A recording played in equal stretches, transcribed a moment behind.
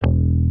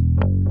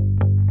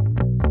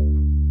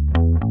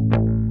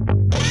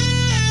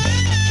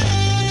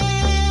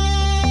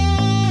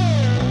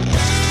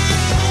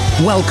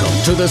Welcome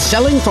to the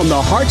Selling from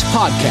the Heart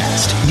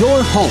podcast,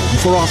 your home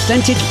for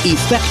authentic,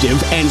 effective,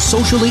 and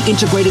socially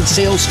integrated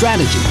sales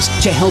strategies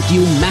to help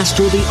you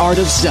master the art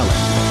of selling.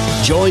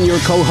 Join your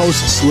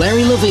co-hosts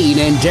Larry Levine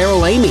and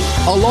Daryl Amy,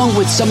 along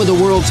with some of the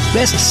world's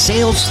best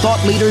sales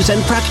thought leaders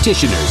and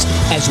practitioners,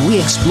 as we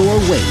explore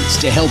ways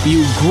to help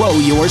you grow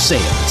your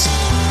sales.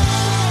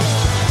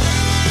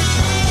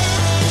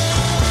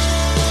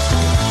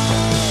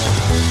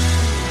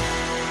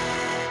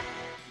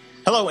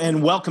 Hello,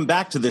 and welcome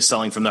back to the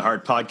Selling from the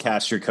Heart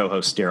podcast. Your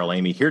co-host, Daryl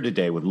Amy, here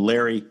today with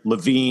Larry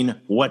Levine.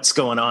 What's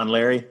going on,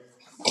 Larry?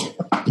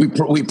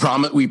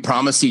 We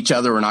promised each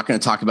other we're not going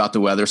to talk about the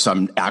weather, so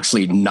I'm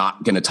actually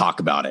not going to talk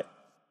about it.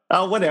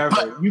 Oh, whatever.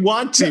 But you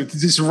want to,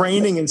 because it's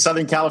raining in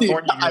Southern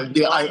California.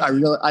 I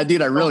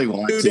really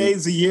want to. 2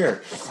 days a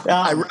year.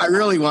 I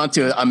really want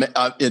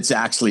to. It's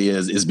actually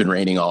has been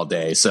raining all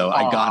day, so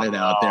I got it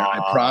out there.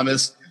 I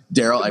promise,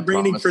 Daryl. It's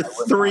raining for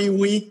 3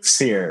 weeks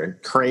here.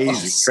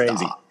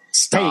 Crazy.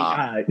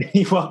 Stop.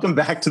 Hey, welcome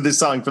back to the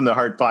Selling from the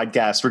Heart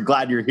podcast. We're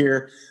glad you're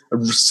here.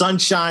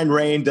 Sunshine,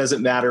 rain,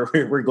 doesn't matter.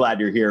 We're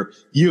glad you're here.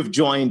 You have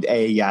joined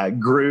a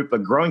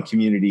growing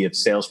community of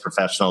sales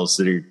professionals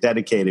that are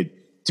dedicated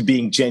to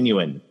being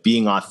genuine,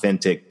 being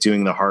authentic,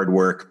 doing the hard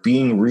work,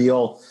 being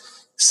real,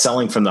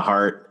 selling from the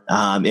heart.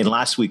 And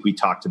last week we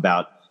talked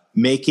about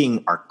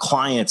making our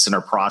clients and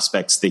our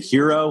prospects the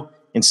hero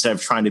instead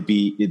of trying to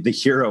be the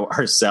hero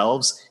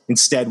ourselves.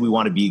 Instead, we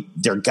want to be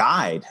their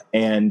guide,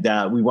 and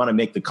we want to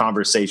make the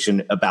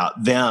conversation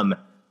about them,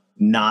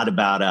 not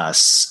about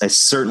us,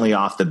 certainly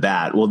off the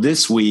bat. Well,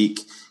 this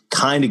week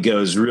kind of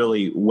goes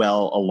really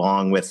well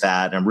along with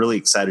that. I'm really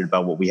excited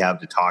about what we have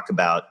to talk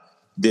about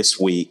this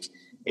week.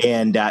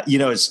 And,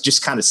 it's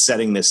just kind of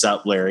setting this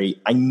up, Larry.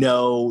 I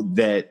know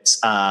that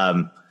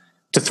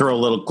to throw a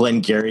little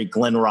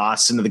Glenn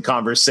Ross into the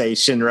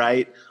conversation,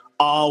 right?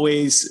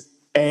 Always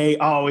A,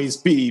 always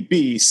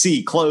B,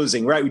 C,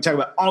 closing, right? We talk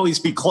about always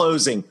be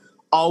closing,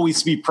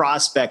 always be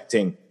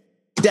prospecting.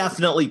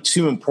 Definitely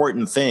two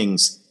important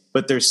things,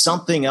 but there's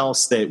something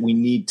else that we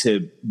need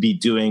to be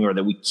doing or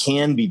that we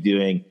can be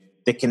doing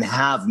that can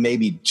have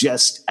maybe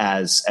just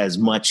as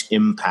much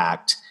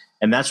impact.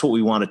 And that's what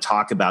we want to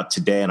talk about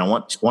today. And I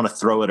want to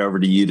throw it over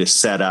to you to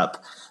set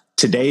up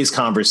today's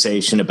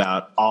conversation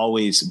about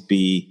always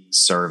be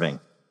serving.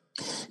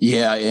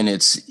 Yeah, and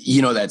it's,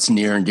 that's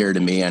near and dear to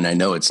me, and I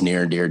know it's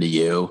near and dear to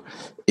you,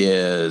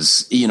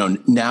 is,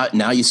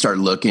 now you start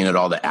looking at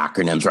all the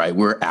acronyms, right?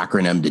 We're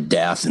acronym to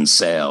death in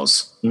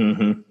sales.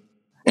 Mm-hmm.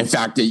 In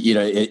fact,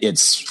 it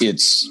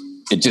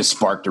just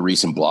sparked a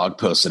recent blog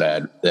post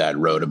that I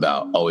wrote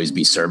about always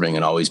be serving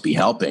and always be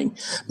helping.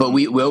 But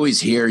we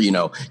always hear, you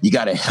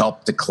got to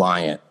help the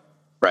client.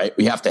 Right.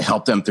 We have to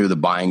help them through the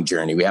buying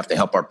journey. We have to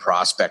help our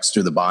prospects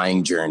through the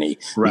buying journey.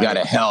 Right. We got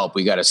to help.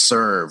 We got to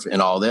serve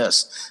and all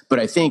this. But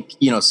I think,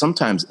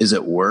 sometimes is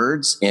it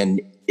words? And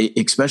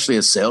especially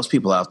as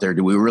salespeople out there,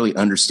 do we really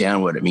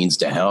understand what it means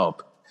to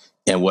help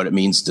and what it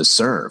means to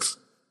serve?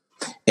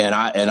 And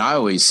I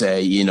always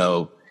say,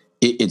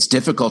 it's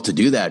difficult to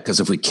do that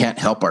because if we can't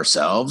help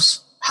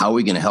ourselves, how are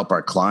we going to help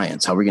our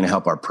clients? How are we going to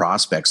help our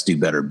prospects do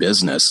better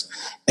business?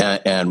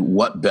 And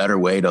what better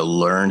way to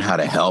learn how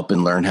to help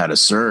and learn how to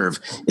serve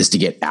is to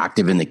get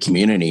active in the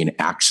community and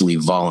actually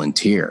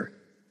volunteer.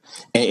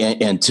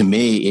 And to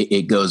me,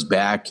 it goes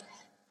back,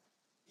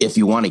 if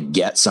you want to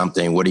get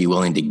something, what are you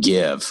willing to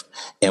give?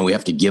 And we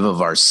have to give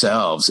of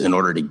ourselves in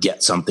order to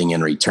get something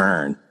in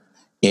return.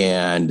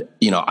 And,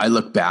 I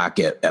look back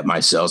at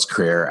my sales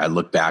career. I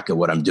look back at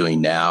what I'm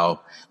doing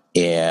now.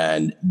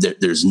 And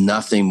there's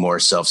nothing more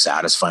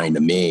self-satisfying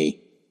to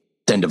me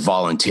than to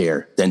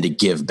volunteer, than to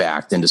give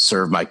back, than to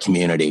serve my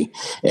community.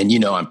 And,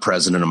 I'm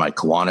president of my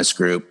Kiwanis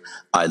group.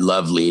 I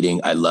love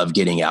leading. I love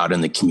getting out in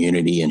the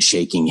community and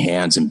shaking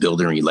hands and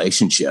building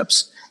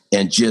relationships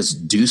and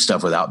just do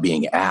stuff without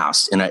being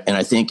asked. And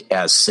I think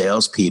as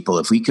salespeople,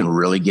 if we can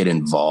really get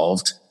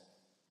involved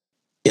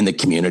in the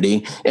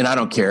community, and I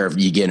don't care if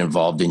you get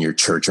involved in your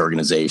church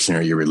organization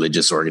or your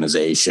religious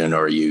organization,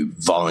 or you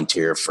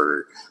volunteer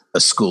for a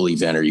school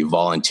event, or you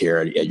volunteer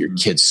at your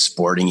kid's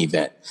sporting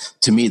event.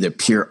 To me, the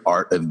pure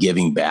art of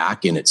giving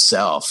back in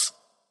itself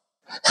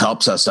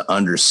helps us to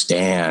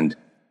understand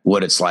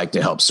what it's like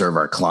to help serve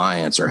our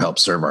clients or help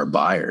serve our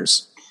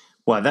buyers.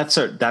 Well, that's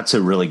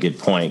a really good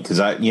point, because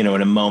in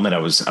a moment I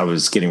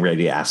was getting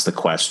ready to ask the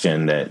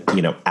question that,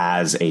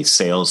 as a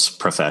sales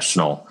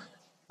professional,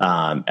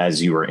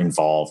 as you were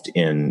involved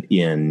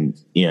in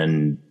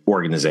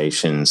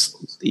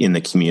organizations in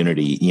the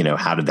community,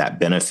 how did that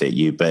benefit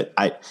you? But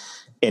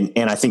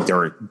And I think there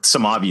are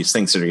some obvious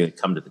things that are going to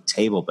come to the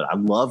table, but I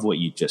love what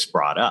you just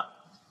brought up,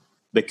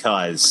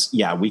 because,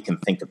 we can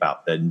think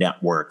about the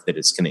network that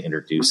it's going to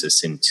introduce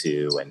us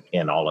into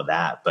and all of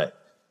that. But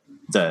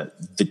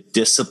the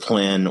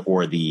discipline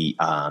or the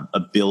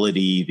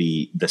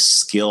ability, the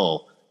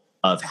skill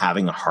of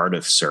having a heart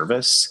of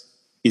service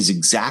is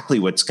exactly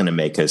what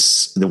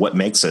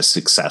makes us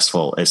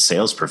successful as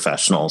sales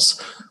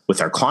professionals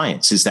with our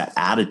clients, is that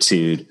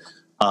attitude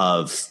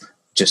of,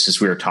 just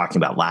as we were talking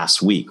about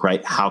last week,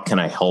 right? How can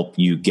I help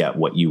you get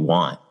what you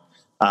want?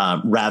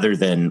 rather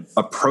than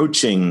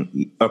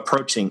approaching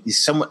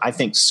some. I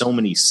think so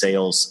many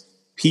sales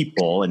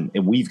people, and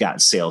we've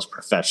got sales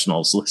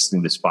professionals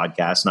listening to this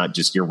podcast, not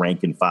just your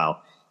rank and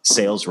file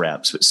sales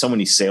reps, but so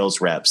many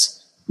sales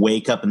reps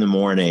wake up in the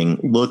morning,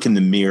 look in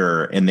the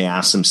mirror, and they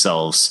ask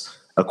themselves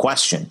a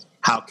question: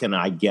 how can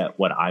I get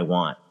what I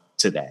want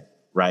today?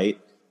 Right?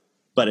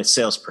 But a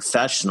sales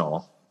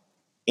professional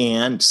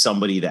and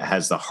somebody that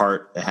has a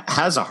heart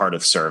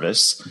of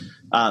service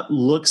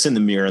looks in the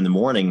mirror in the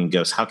morning and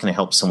goes, how can I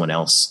help someone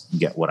else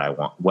get what I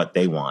want, what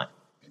they want?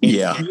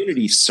 And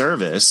community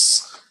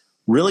service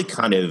really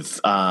kind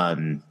of,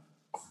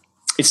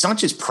 it's not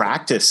just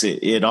practice.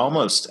 It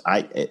almost,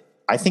 I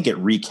think it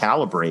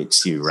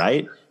recalibrates you,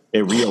 right?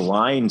 It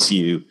realigns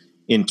you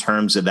in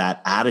terms of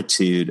that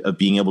attitude of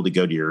being able to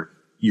go to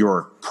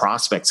your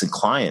prospects and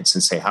clients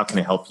and say, how can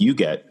I help you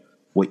get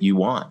what you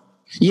want?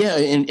 Yeah,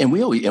 and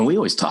we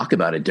always talk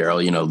about it,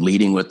 Daryl.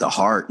 Leading with the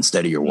heart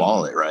instead of your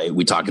wallet, right?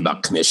 We talk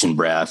about commission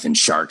breath and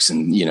sharks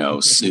and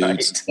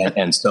suits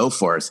and so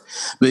forth.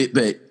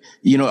 But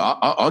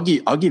I'll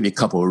give you a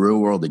couple of real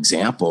world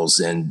examples.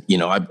 And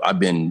I've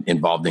been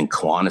involved in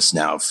Kiwanis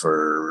now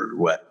for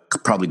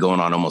probably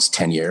going on almost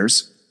 10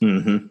 years.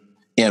 Mm-hmm.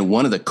 And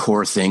one of the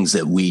core things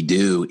that we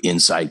do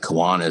inside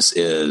Kiwanis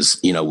is,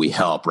 we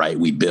help, right?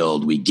 We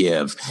build, we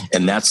give.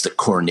 And that's the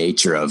core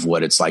nature of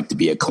what it's like to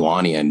be a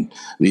Kiwanian.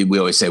 We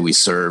always say we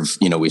serve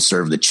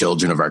the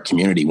children of our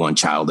community, one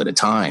child at a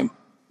time.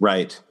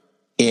 Right.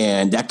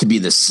 And we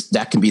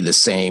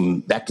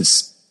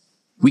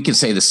can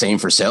say the same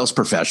for sales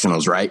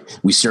professionals, right?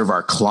 We serve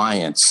our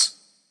clients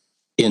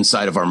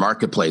inside of our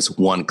marketplace,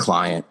 one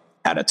client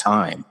at a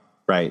time.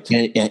 Right.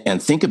 And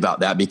think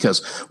about that,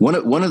 because one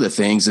of the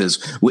things is,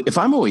 if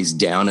I'm always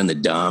down in the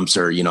dumps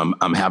or,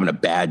 I'm having a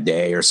bad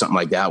day or something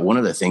like that, one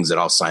of the things that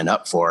I'll sign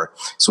up for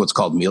is what's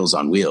called Meals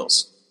on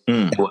Wheels.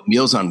 And what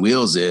Meals on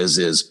Wheels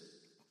is,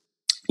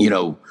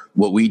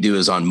 what we do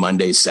is on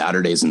Mondays,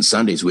 Saturdays, and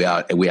Sundays, we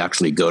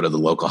actually go to the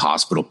local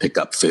hospital, pick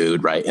up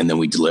food, right? And then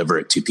we deliver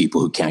it to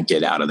people who can't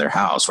get out of their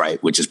house,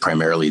 right? Which is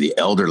primarily the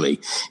elderly.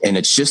 And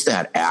it's just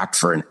that act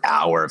for an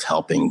hour of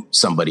helping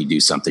somebody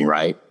do something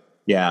right.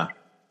 Yeah.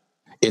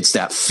 It's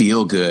that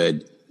feel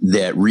good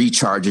that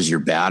recharges your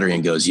battery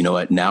and goes, you know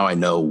what? Now I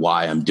know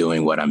why I'm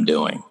doing what I'm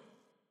doing.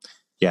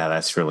 Yeah,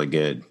 that's really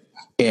good.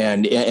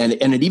 And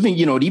it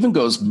even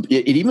goes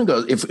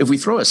if we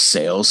throw a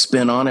sales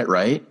spin on it,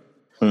 right?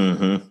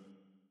 Mm-hmm.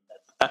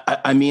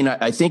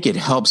 I think it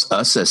helps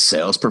us as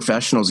sales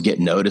professionals get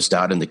noticed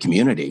out in the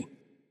community.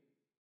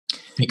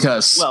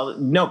 Because, well,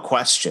 no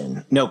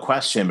question.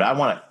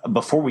 But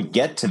before we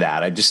get to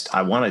that, I just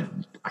don't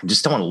want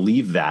to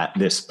leave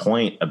this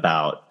point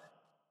about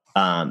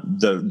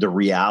the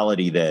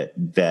reality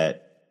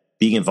that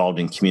being involved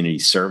in community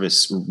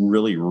service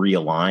really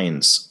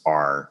realigns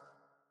our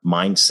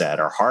mindset,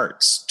 our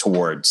hearts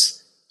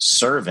towards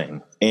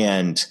serving.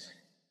 And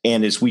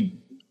as we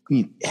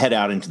head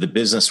out into the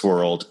business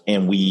world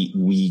and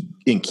we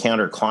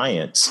encounter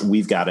clients,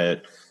 we've got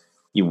to,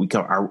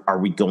 are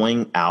we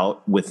going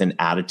out with an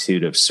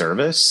attitude of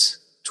service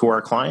to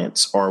our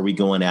clients, or are we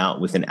going out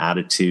with an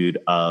attitude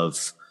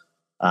of,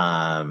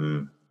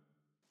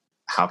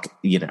 how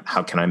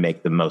can I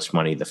make the most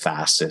money the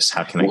fastest?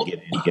 How can I get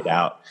in, get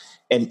out?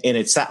 And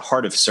it's that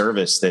heart of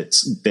service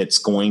that's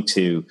going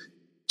to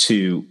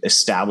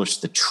establish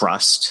the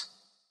trust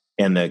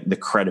and the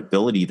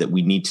credibility that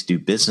we need to do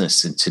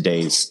business in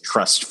today's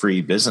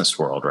trust-free business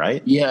world,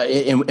 right? Yeah,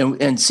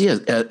 and see,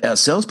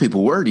 as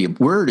salespeople, we're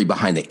already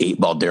behind the 8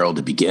 ball, Daryl,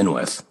 to begin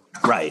with,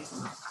 right?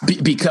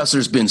 Because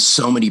there's been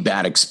so many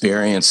bad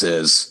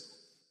experiences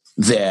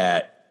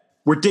that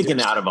we're digging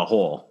out of a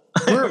hole.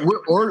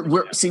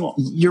 See,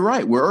 you're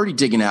right. We're already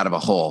digging out of a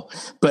hole,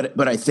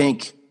 but I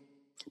think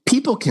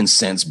people can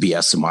sense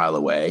BS a mile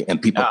away, and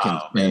people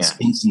can sense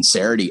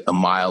insincerity a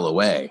mile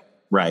away.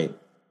 Right.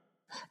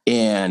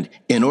 And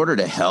in order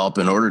to help,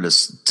 in order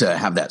to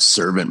have that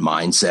servant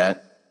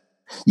mindset,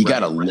 you got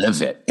to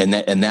live it. And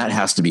that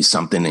has to be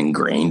something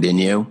ingrained in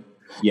you.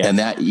 Yes. And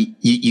that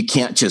you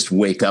can't just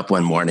wake up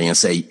one morning and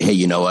say, hey,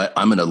 you know what?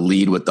 I'm going to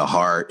lead with the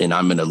heart and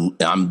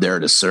I'm there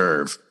to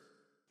serve.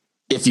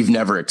 If you've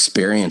never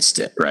experienced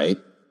it, right?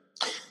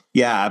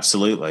 Yeah,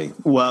 absolutely.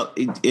 Well,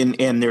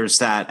 and there's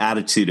that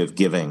attitude of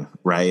giving,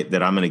 right?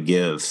 That I'm going to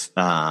give,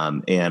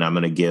 and I'm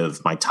going to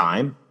give my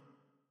time,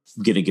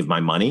 I'm going to give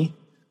my money,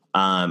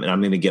 and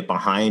I'm going to get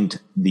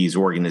behind these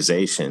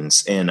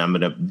organizations, and I'm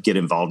going to get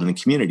involved in the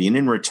community. And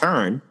in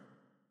return,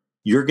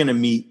 you're going to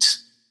meet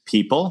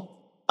people.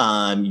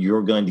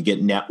 You're going to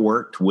get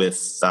networked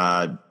with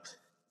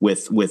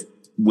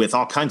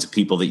all kinds of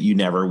people that you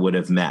never would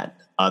have met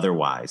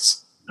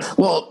otherwise.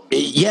 Well,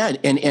 yeah,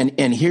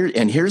 and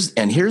here's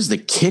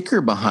the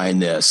kicker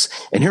behind this.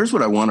 And here's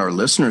what I want our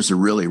listeners to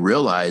really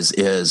realize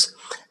is,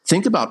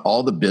 think about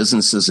all the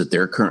businesses that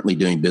they're currently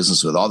doing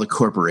business with, all the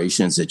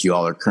corporations that you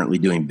all are currently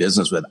doing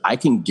business with. I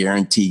can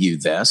guarantee you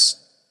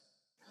this,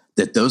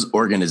 that those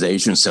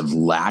organizations have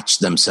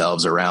latched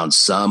themselves around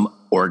some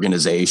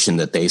organization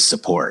that they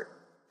support.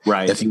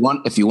 Right. If you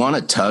want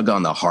to tug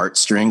on the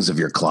heartstrings of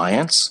your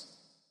clients,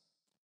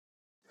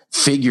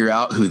 figure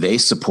out who they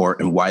support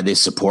and why they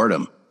support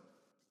them.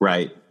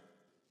 Right.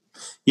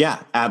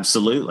 Yeah,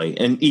 absolutely.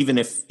 And even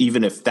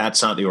if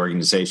that's not the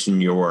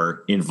organization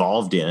you're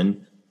involved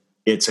in,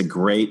 it's a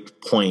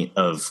great point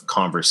of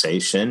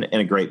conversation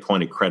and a great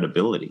point of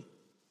credibility.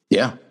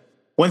 Yeah.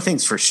 One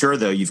thing's for sure,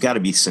 though, you've got to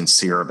be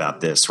sincere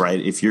about this, right?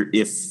 If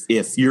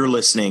you're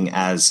listening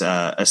as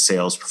a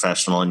sales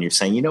professional and you're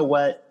saying, you know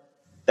what,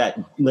 that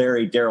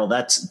Larry, Daryl,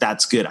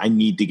 that's good. I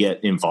need to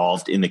get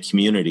involved in the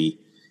community.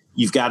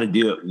 You've got to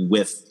do it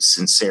with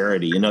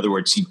sincerity. In other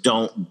words, you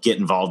don't get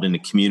involved in a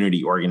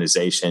community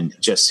organization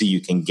just so you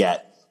can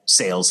get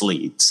sales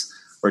leads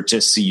or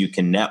just so you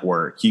can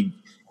network. You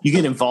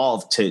get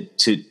involved to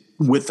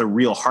with the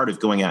real heart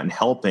of going out and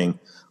helping,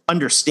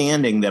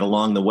 understanding that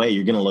along the way,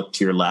 you're going to look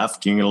to your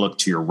left, you're going to look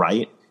to your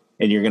right,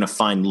 and you're going to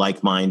find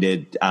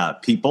like-minded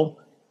people.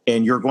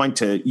 And you're going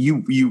to,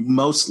 you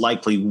most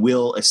likely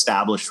will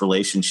establish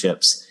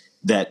relationships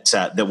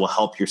that will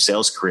help your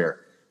sales career.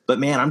 But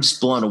man, I'm just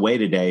blown away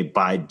today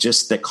by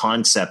just the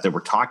concept that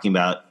we're talking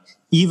about.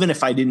 Even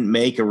if I didn't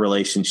make a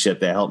relationship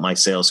that helped my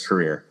sales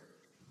career,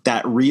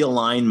 that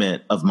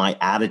realignment of my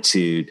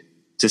attitude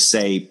to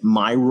say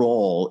my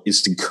role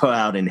is to go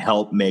out and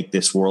help make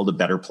this world a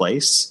better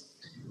place,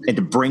 and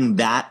to bring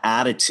that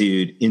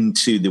attitude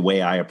into the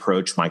way I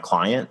approach my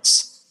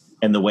clients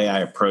and the way I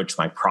approach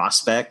my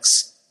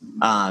prospects.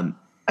 I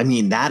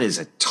mean, that is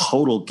a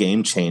total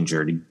game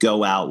changer to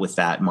go out with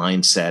that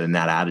mindset and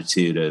that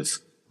attitude of,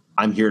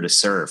 I'm here to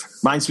serve.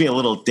 Reminds me a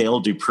little Dale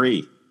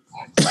Dupree.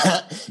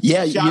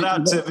 Yeah. Shout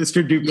out to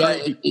Mr.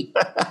 Dupree.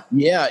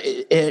 Yeah.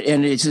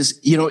 And it's just,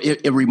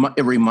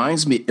 it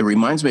reminds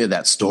me of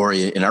that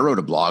story. And I wrote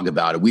a blog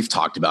about it. We've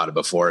talked about it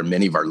before, and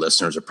many of our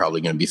listeners are probably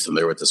going to be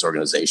familiar with this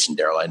organization,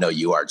 Daryl. I know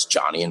you are. It's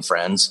Johnny and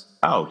Friends.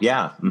 Oh,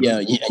 yeah. Mm-hmm. Yeah.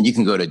 And you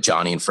can go to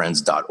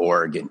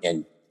johnnyandfriends.org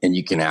and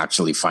you can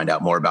actually find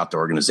out more about the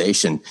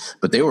organization.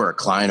 But they were a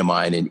client of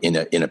mine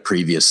in a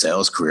previous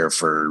sales career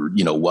for,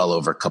 well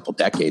over a couple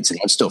decades. And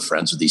I'm still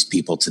friends with these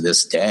people to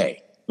this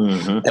day.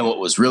 Mm-hmm. And what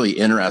was really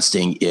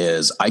interesting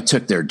is I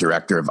took their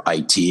director of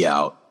IT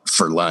out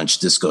for lunch.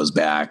 This goes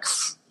back,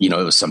 it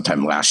was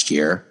sometime last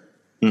year.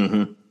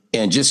 Mm-hmm.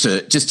 And just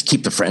to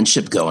keep the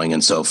friendship going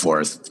and so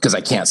forth, because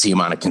I can't see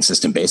him on a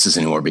consistent basis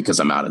anymore because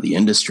I'm out of the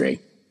industry.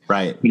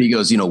 Right. But he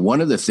goes,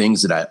 one of the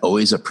things that I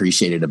always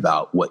appreciated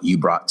about what you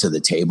brought to the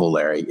table,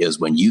 Larry, is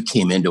when you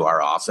came into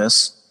our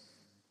office,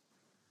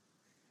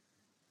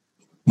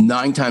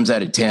 9 times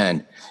out of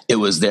 10, it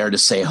was there to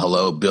say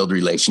hello, build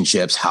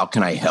relationships. How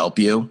can I help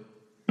you?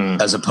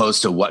 As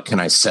opposed to what can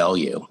I sell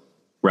you?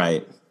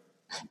 Right.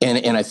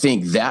 And I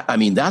think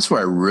that's where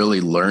I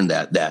really learned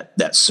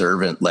that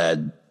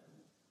servant-led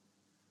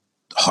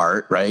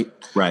heart, right?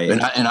 Right.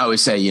 And I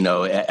always say,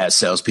 as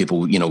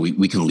salespeople,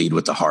 we can lead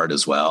with the heart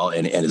as well.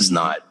 And it's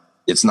not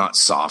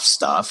soft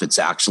stuff. It's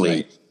actually,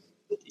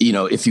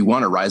 right. If you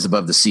want to rise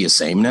above the sea of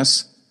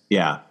sameness.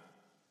 Yeah.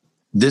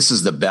 This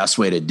is the best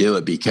way to do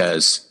it,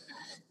 because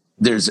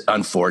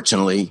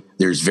unfortunately,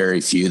 there's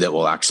very few that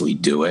will actually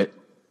do it.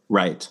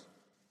 Right.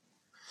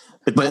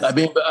 But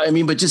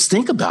just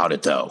think about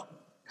it though.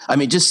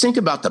 Just think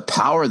about the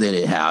power that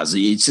it has.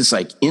 It's just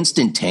like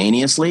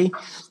instantaneously.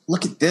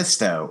 Look at this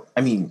though.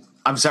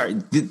 I'm sorry.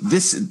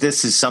 This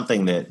is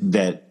something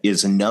that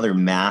is another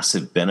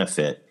massive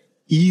benefit.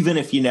 Even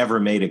if you never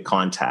made a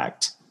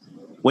contact,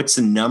 what's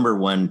the number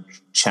one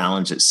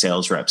challenge that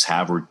sales reps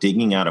have? We're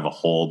digging out of a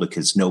hole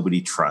because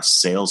nobody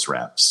trusts sales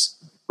reps,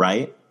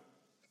 right?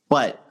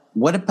 But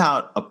what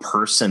about a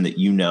person that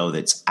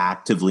that's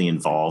actively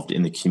involved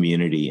in the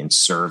community and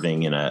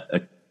serving in a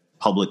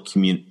public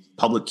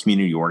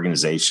community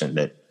organization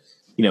that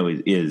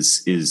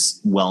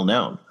is well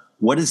known?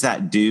 What does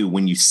that do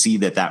when you see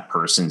that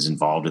person's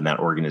involved in that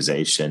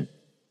organization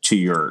to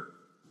your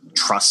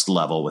trust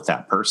level with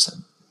that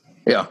person?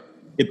 Yeah,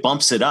 it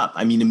bumps it up.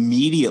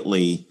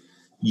 Immediately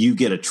you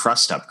get a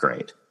trust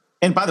upgrade.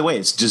 And by the way,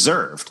 it's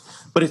deserved.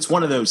 But it's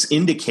one of those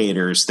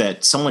indicators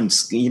that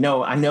someone's,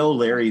 I know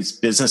Larry's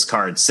business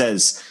card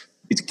says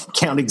it's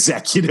account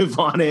executive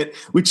on it,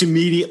 which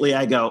immediately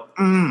I go,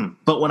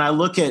 But when I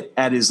look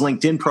at his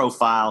LinkedIn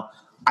profile,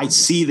 I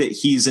see that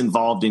he's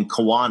involved in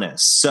Kiwanis.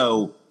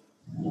 So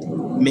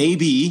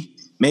maybe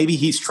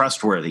he's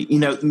trustworthy.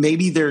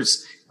 Maybe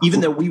there's,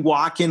 even though we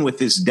walk in with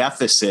this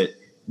deficit,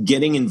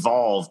 getting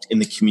involved in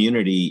the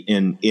community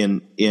in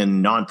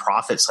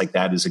nonprofits like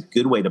that is a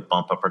good way to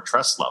bump up our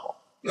trust level.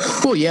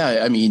 Well,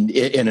 yeah.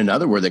 And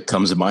another word that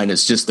comes to mind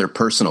is just their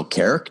personal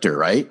character,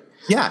 right?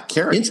 Yeah,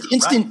 character.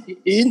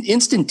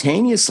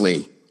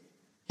 Instantaneously,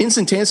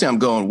 I'm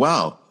going,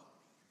 wow,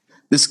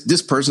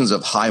 this person's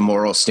of high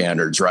moral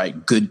standards,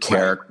 right? Good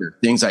character,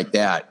 right. Things like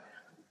that.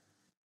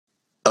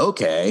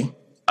 Okay,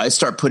 I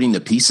start putting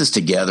the pieces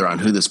together on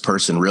who this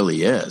person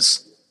really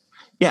is.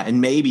 Yeah, and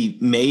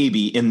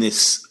maybe in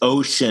this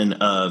ocean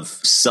of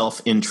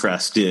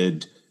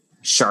self-interested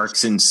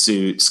sharks in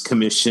suits,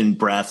 commission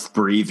breath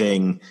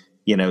breathing,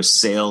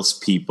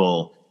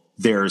 salespeople,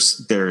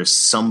 there's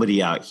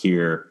somebody out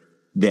here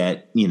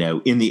that,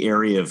 in the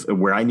area of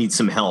where I need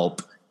some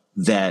help,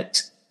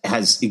 that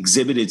has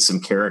exhibited some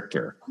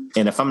character.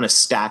 And if I'm going to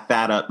stack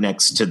that up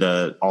next to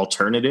the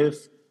alternative,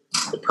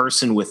 the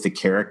person with the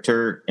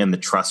character and the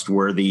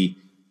trustworthy,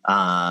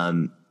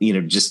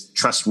 just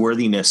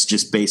trustworthiness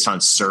just based on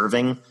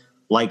serving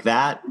like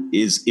that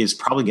is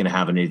probably going to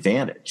have an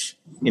advantage.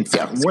 In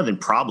fact, more than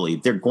probably,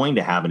 they're going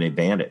to have an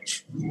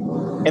advantage.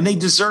 And they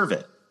deserve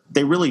it.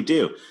 They really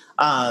do.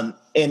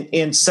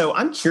 And so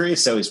I'm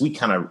curious, though, as we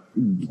kind of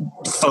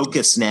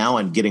focus now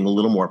on getting a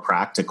little more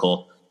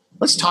practical,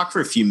 let's talk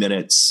for a few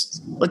minutes.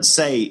 Let's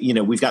say,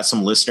 we've got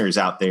some listeners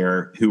out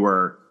there who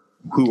are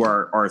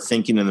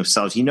thinking to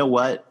themselves, you know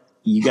what?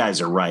 You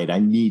guys are right. I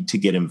need to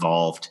get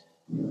involved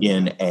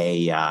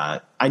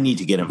I need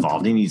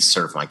to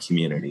serve my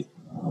community.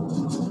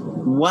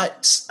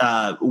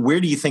 Where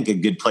do you think a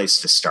good place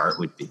to start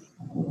would be?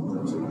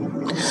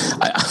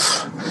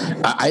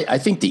 I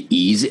think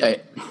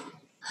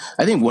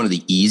I think one of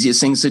the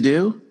easiest things to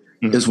do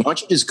is, why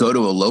don't you just go to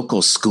a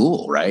local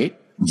school, right?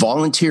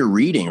 Volunteer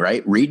reading,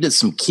 right? Read to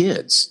some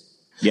kids.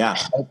 Yeah.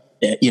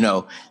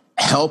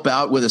 Help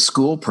out with a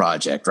school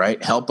project,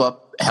 right? Help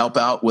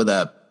out with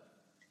a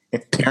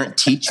parent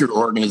teacher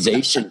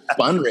organization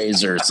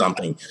fundraiser or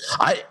something.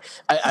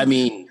 I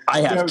mean,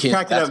 I have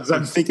kids.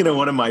 I'm thinking of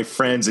one of my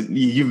friends, and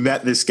you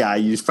met this guy.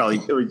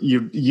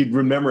 You'd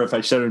remember if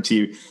I showed him to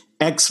you.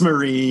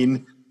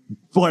 Ex-Marine,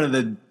 one of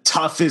the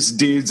toughest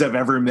dudes I've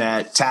ever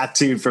met,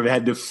 tattooed from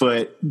head to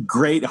foot,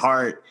 great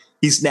heart.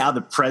 He's now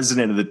the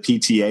president of the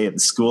PTA at the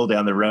school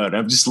down the road.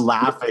 I'm just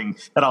laughing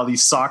at all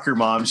these soccer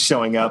moms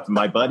showing up and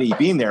my buddy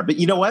being there. But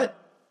you know what?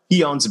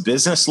 He owns a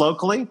business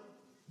locally,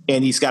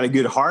 and he's got a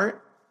good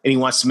heart, and he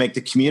wants to make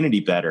the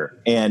community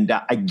better. And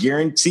I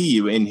guarantee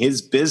you, in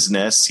his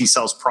business, he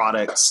sells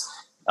products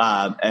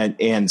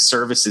and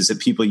services that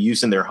people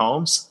use in their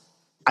homes.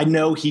 I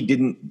know he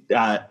didn't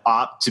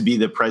opt to be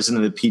the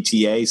president of the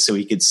PTA so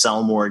he could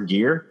sell more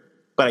gear,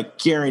 but I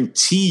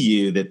guarantee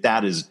you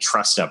that is a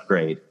trust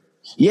upgrade.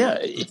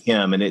 Yeah,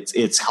 him, and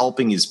it's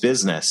helping his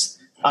business.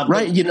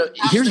 Right.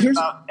 Here's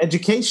about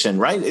education,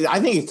 right? I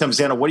think it comes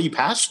down to, what are you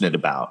passionate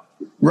about?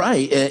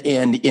 Right.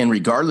 And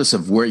regardless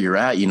of where you're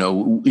at,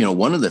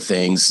 one of the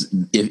things,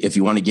 if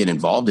you want to get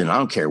involved in, I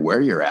don't care where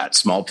you're at,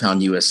 small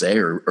town USA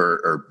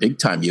or big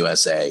time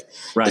USA,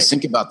 right, is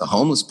think about the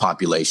homeless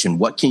population.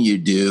 What can you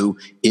do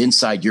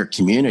inside your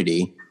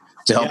community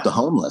to help the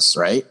homeless?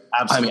 Right.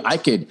 Absolutely. I mean,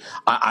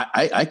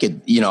 I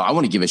could, I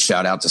want to give a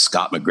shout out to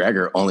Scott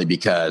McGregor, only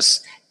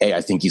because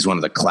I think he's one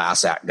of the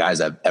class act guys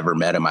I've ever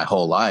met in my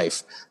whole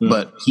life.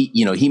 But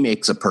he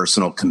makes a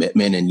personal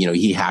commitment, and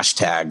he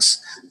hashtags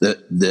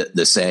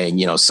the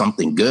saying,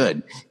 something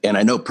good. And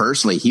I know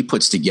personally he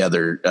puts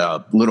together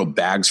little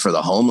bags for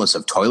the homeless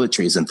of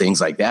toiletries and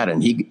things like that.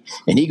 And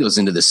he goes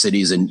into the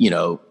cities and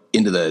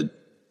into the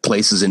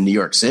places in New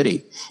York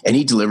City, and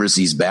he delivers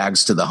these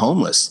bags to the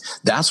homeless.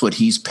 That's what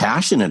he's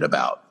passionate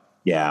about.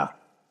 Yeah.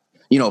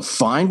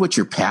 Find what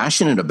you're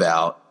passionate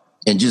about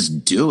and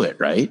just do it,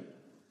 right?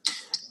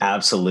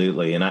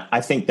 Absolutely. And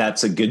I think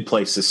that's a good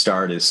place to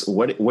start, is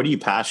what are you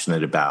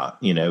passionate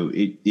about?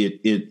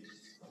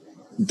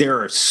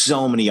 There are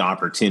so many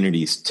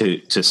opportunities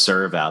to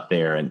serve out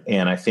there.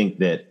 And I think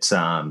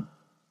that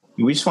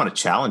we just want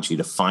to challenge you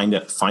to find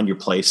your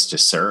place to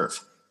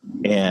serve.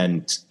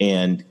 And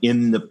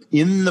in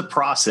the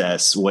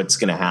process, what's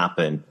going to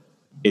happen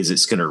is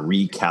it's going to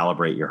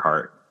recalibrate your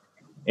heart,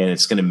 and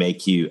it's going to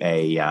make you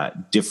a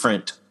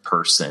different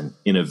person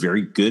in a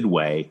very good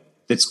way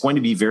that's going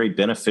to be very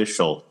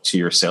beneficial to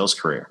your sales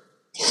career.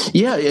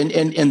 Yeah.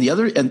 And the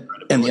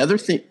other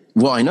thing,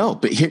 well, I know,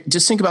 but here,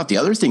 just think about the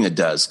other thing that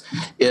does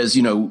is,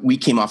 we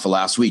came off of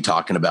last week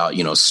talking about,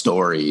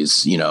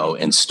 stories,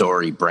 and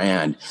story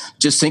brand.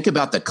 Just think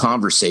about the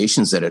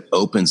conversations that it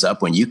opens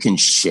up when you can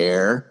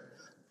share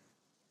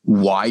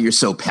why you're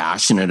so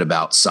passionate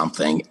about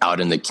something out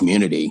in the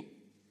community,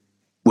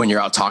 when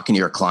you're out talking to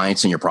your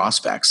clients and your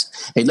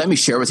prospects. Hey, let me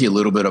share with you a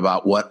little bit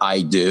about what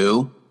I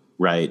do.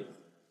 Right.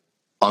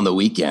 On the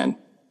weekend,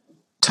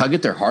 tug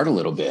at their heart a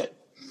little bit.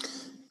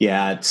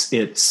 Yeah,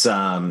 it's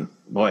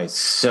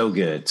so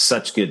good.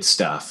 Such good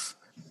stuff.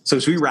 So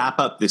as we wrap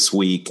up this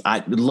week,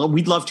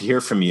 we'd love to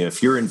hear from you.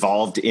 If you're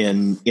involved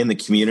in the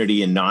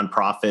community and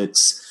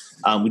nonprofits,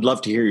 we'd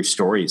love to hear your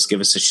stories.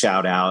 Give us a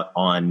shout out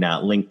on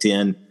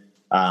LinkedIn.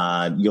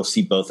 You'll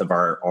see both of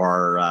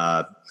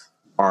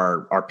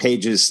our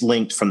pages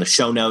linked from the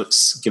show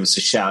notes. Give us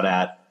a shout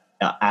out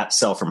at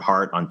Sell From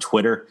Heart on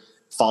Twitter.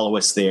 Follow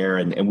us there,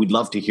 and we'd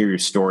love to hear your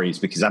stories,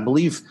 because I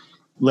believe,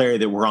 Larry,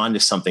 that we're onto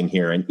something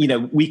here. And,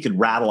 we could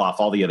rattle off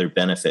all the other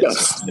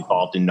benefits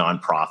involved in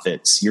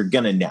nonprofits. You're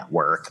going to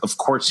network. Of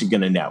course, you're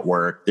going to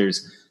network.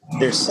 There's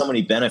so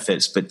many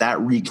benefits, but that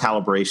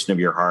recalibration of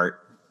your heart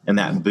and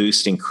that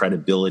boost in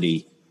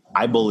credibility,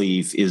 I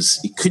believe,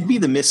 it could be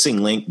the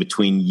missing link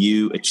between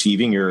you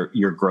achieving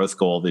your growth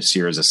goal this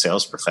year as a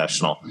sales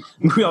professional.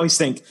 We always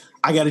think,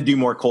 I got to do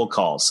more cold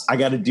calls. I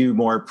got to do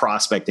more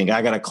prospecting.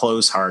 I got to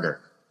close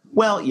harder.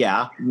 Well,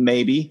 yeah,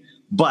 maybe,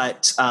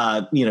 but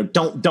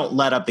don't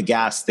let up the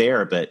gas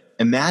there. But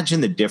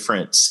imagine the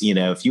difference.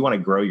 If you want to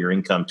grow your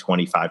income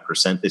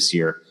 25% this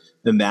year,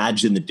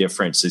 imagine the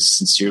difference is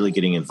sincerely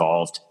getting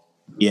involved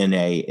in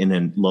a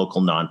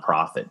local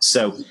nonprofit.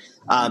 So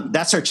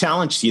that's our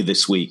challenge to you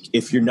this week.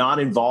 If you're not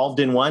involved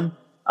in one,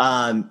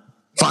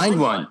 find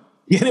one.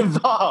 Get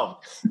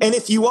involved. And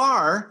if you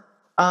are,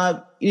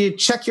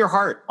 check your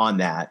heart on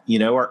that.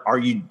 Are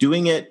you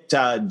doing it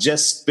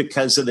just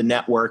because of the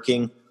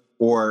networking,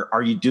 or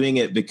are you doing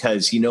it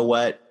because, you know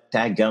what,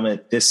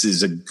 dadgummit, this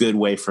is a good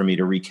way for me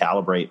to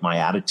recalibrate my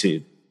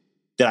attitude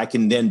that I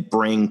can then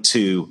bring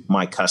to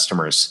my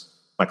customers,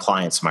 my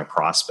clients, my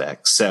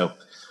prospects. So,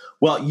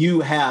 well, you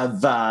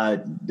have,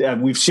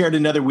 we've shared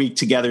another week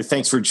together.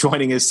 Thanks for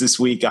joining us this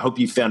week. I hope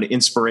you found it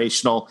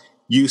inspirational,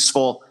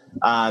 useful.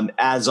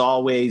 As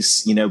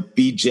always,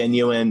 be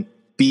genuine,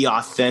 be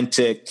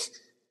authentic,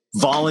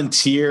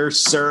 volunteer,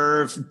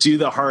 serve, do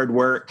the hard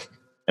work,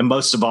 and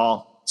most of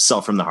all,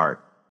 sell from the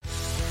heart.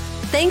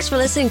 Thanks for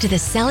listening to the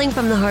Selling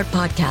from the Heart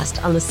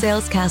podcast on the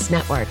Salescast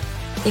Network.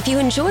 If you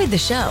enjoyed the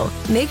show,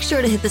 make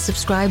sure to hit the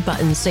subscribe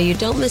button so you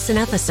don't miss an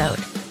episode.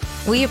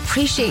 We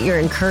appreciate your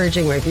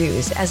encouraging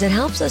reviews as it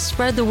helps us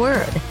spread the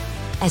word.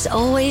 As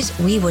always,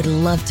 we would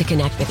love to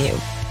connect with you.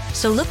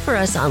 So look for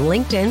us on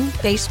LinkedIn,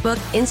 Facebook,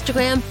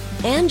 Instagram,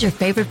 and your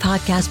favorite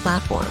podcast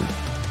platform.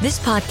 This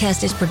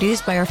podcast is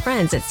produced by our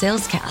friends at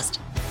Salescast.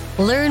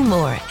 Learn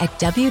more at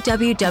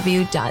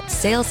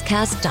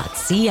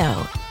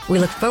www.salescast.co. We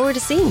look forward to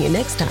seeing you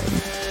next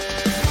time.